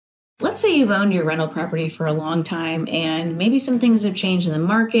Let's say you've owned your rental property for a long time and maybe some things have changed in the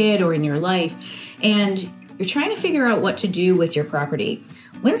market or in your life, and you're trying to figure out what to do with your property.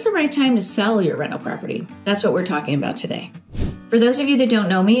 When's the right time to sell your rental property? That's what we're talking about today. For those of you that don't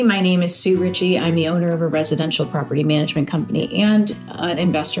know me, my name is Sue Richey. I'm the owner of a residential property management company and an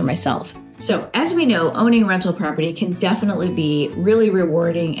investor myself. So as we know, owning rental property can definitely be really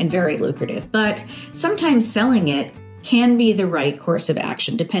rewarding and very lucrative, but sometimes selling it can be the right course of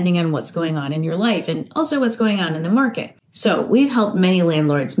action depending on what's going on in your life and also what's going on in the market. So we've helped many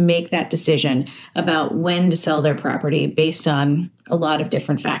landlords make that decision about when to sell their property based on a lot of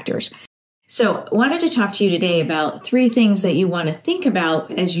different factors. So I wanted to talk to you today about 3 things that you want to think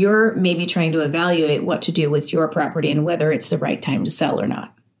about as you're maybe trying to evaluate what to do with your property and whether it's the right time to sell or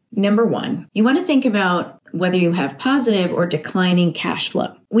not. Number 1, you want to think about whether you have positive or declining cash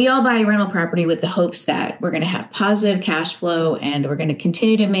flow. We all buy rental property with the hopes that we're going to have positive cash flow and we're going to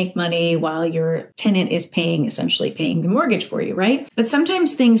continue to make money while your tenant is essentially paying the mortgage for you, right? But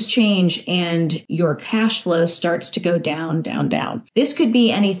sometimes things change and your cash flow starts to go down, down, down. This could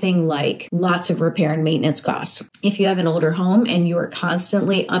be anything like lots of repair and maintenance costs. If you have an older home and you're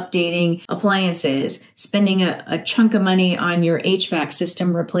constantly updating appliances, spending a chunk of money on your HVAC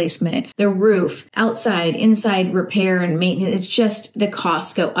system replacement, the roof, outside, inside repair and maintenance, it's just the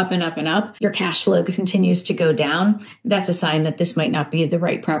costs go up and up and up. Your cash flow continues to go down. That's a sign that this might not be the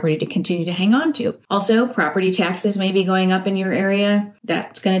right property to continue to hang on to. Also, property taxes may be going up in your area.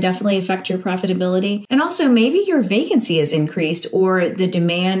 That's going to definitely affect your profitability. And also maybe your vacancy has increased or the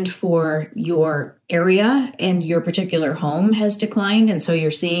demand for your area and your particular home has declined. And so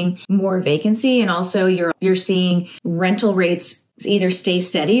you're seeing more vacancy and also you're seeing rental rates either stay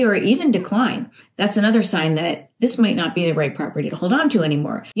steady or even decline. That's another sign that this might not be the right property to hold on to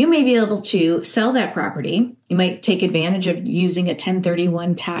anymore. You may be able to sell that property. You might take advantage of using a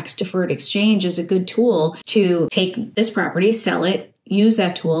 1031 tax deferred exchange as a good tool to take this property, sell it, use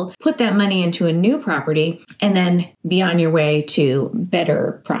that tool, put that money into a new property, and then be on your way to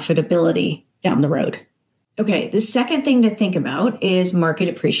better profitability down the road. Okay, the second thing to think about is market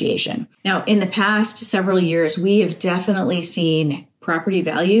appreciation. Now, in the past several years, we have definitely seen property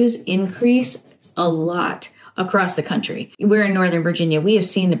values increase a lot across the country. We're in Northern Virginia. We have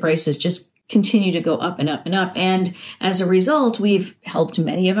seen the prices just continue to go up and up and up. And as a result, we've helped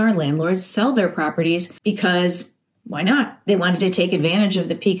many of our landlords sell their properties because why not? They wanted to take advantage of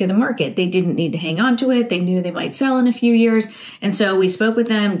the peak of the market. They didn't need to hang on to it. They knew they might sell in a few years. And so we spoke with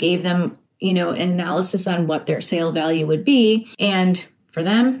them, gave them an analysis on what their sale value would be. And for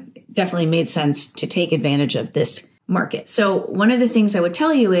them, it definitely made sense to take advantage of this market. So one of the things I would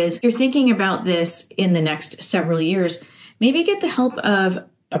tell you is you're thinking about this in the next several years, maybe get the help of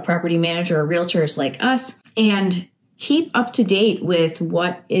a property manager or realtors like us and keep up to date with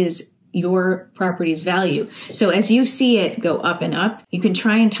what is your property's value. So as you see it go up and up, you can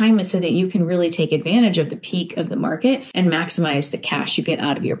try and time it so that you can really take advantage of the peak of the market and maximize the cash you get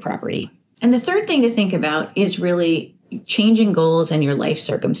out of your property. And the third thing to think about is really changing goals and your life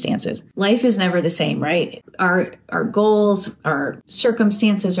circumstances. Life is never the same, right? Our goals, our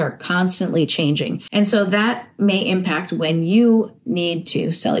circumstances are constantly changing. And so that may impact when you need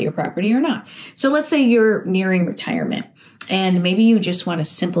to sell your property or not. So let's say you're nearing retirement and maybe you just want to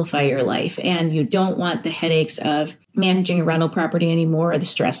simplify your life and you don't want the headaches of managing a rental property anymore or the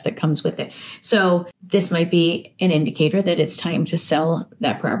stress that comes with it. So this might be an indicator that it's time to sell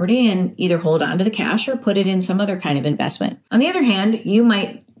that property and either hold on to the cash or put it in some other kind of investment. On the other hand, you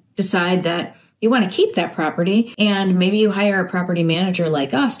might decide that you want to keep that property and maybe you hire a property manager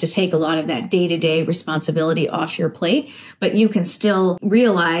like us to take a lot of that day-to-day responsibility off your plate, but you can still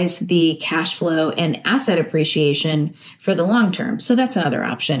realize the cash flow and asset appreciation for the long term. So that's another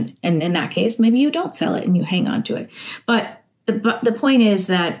option. And in that case, maybe you don't sell it and you hang on to it. But the point is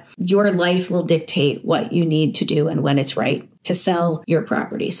that your life will dictate what you need to do and when it's right to sell your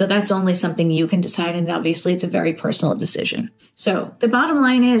property. So that's only something you can decide. And obviously it's a very personal decision. So the bottom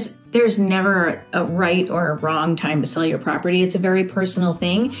line is there's never a right or a wrong time to sell your property. It's a very personal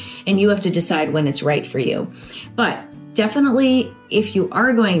thing and you have to decide when it's right for you. But definitely if you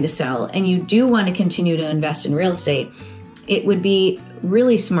are going to sell and you do want to continue to invest in real estate, it would be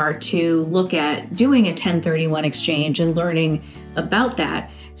really smart to look at doing a 1031 exchange and learning about that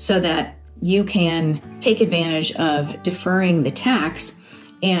so that you can take advantage of deferring the tax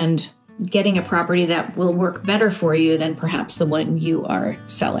and getting a property that will work better for you than perhaps the one you are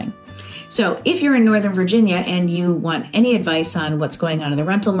selling. So if you're in Northern Virginia and you want any advice on what's going on in the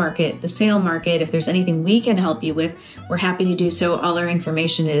rental market, the sale market, if there's anything we can help you with, we're happy to do so. All our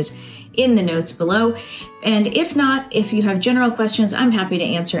information is in the notes below. And if not, if you have general questions, I'm happy to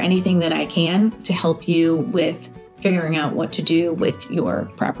answer anything that I can to help you with figuring out what to do with your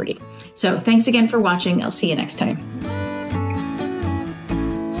property. So thanks again for watching. I'll see you next time.